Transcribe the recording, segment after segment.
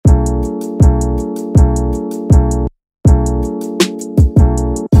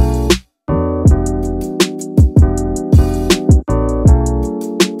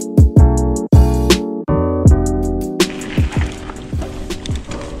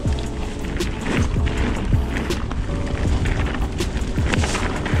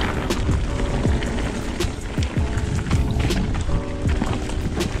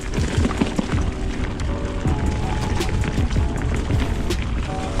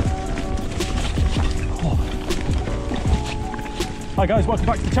Hi guys, welcome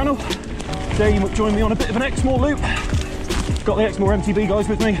back to the channel. Today you join me on a bit of an Exmoor loop. Got the Exmoor MTB guys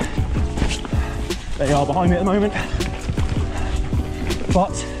with me. They are behind me at the moment.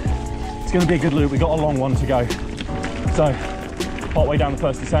 But it's going to be a good loop. We've got a long one to go. So, part way down the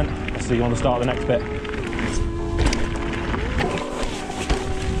first descent. I'll see you on the start of the next bit.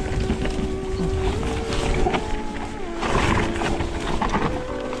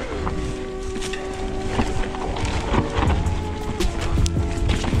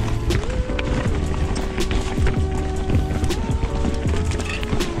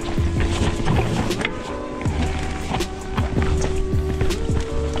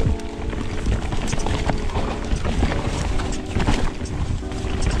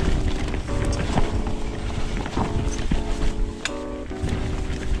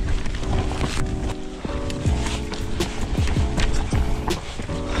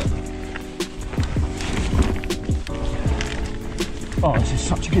 Oh, this is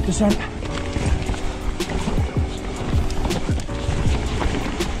such a good descent.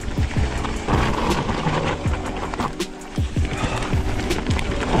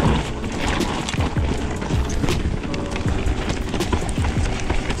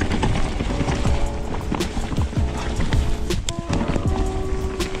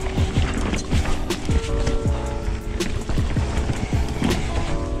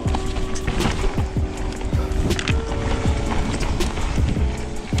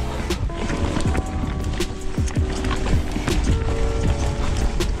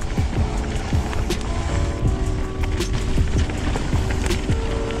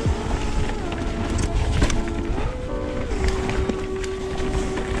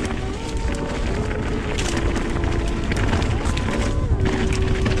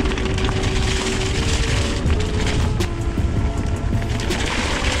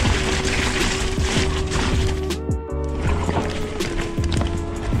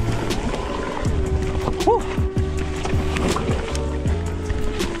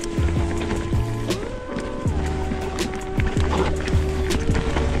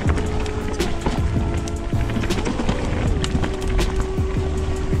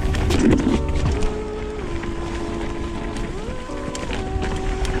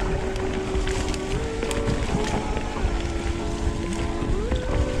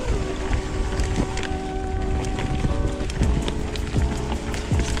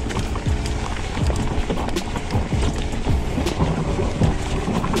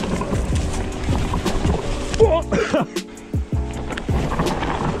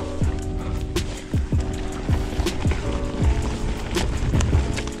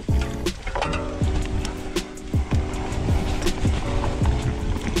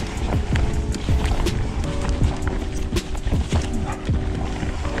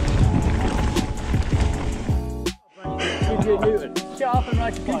 Newton. Shut up and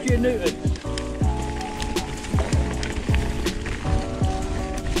ride your bike. Newton.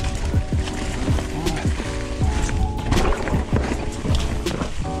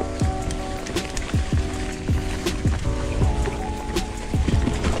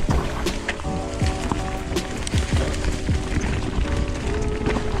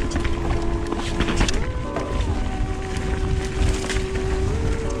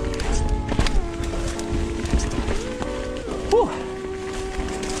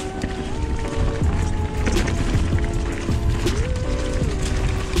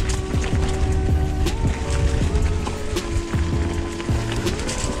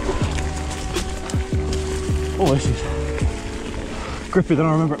 Oh, this is grippier than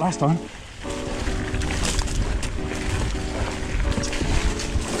I remember it last time.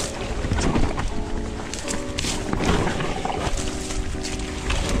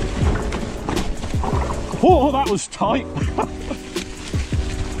 Oh, that was tight.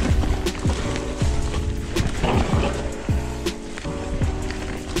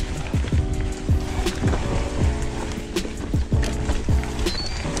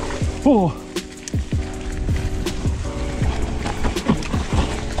 Oh.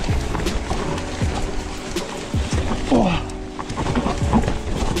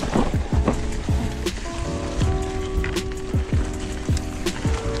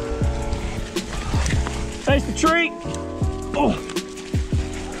 There's the tree. Oh.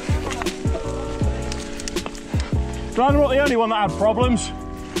 Glad I'm not the only one that had problems.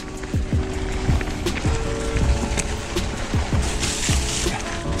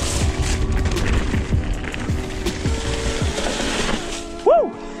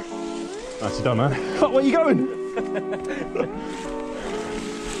 Woo! Nicely done, man. Where are you going?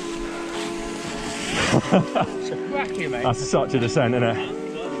 Cracky, mate. That's such a descent, isn't it?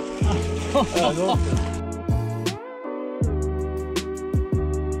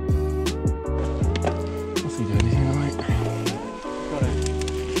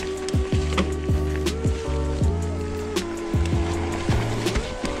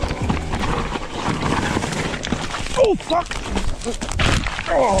 Oh, fuck.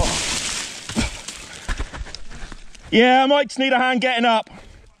 Oh. Yeah, I might just need a hand getting up.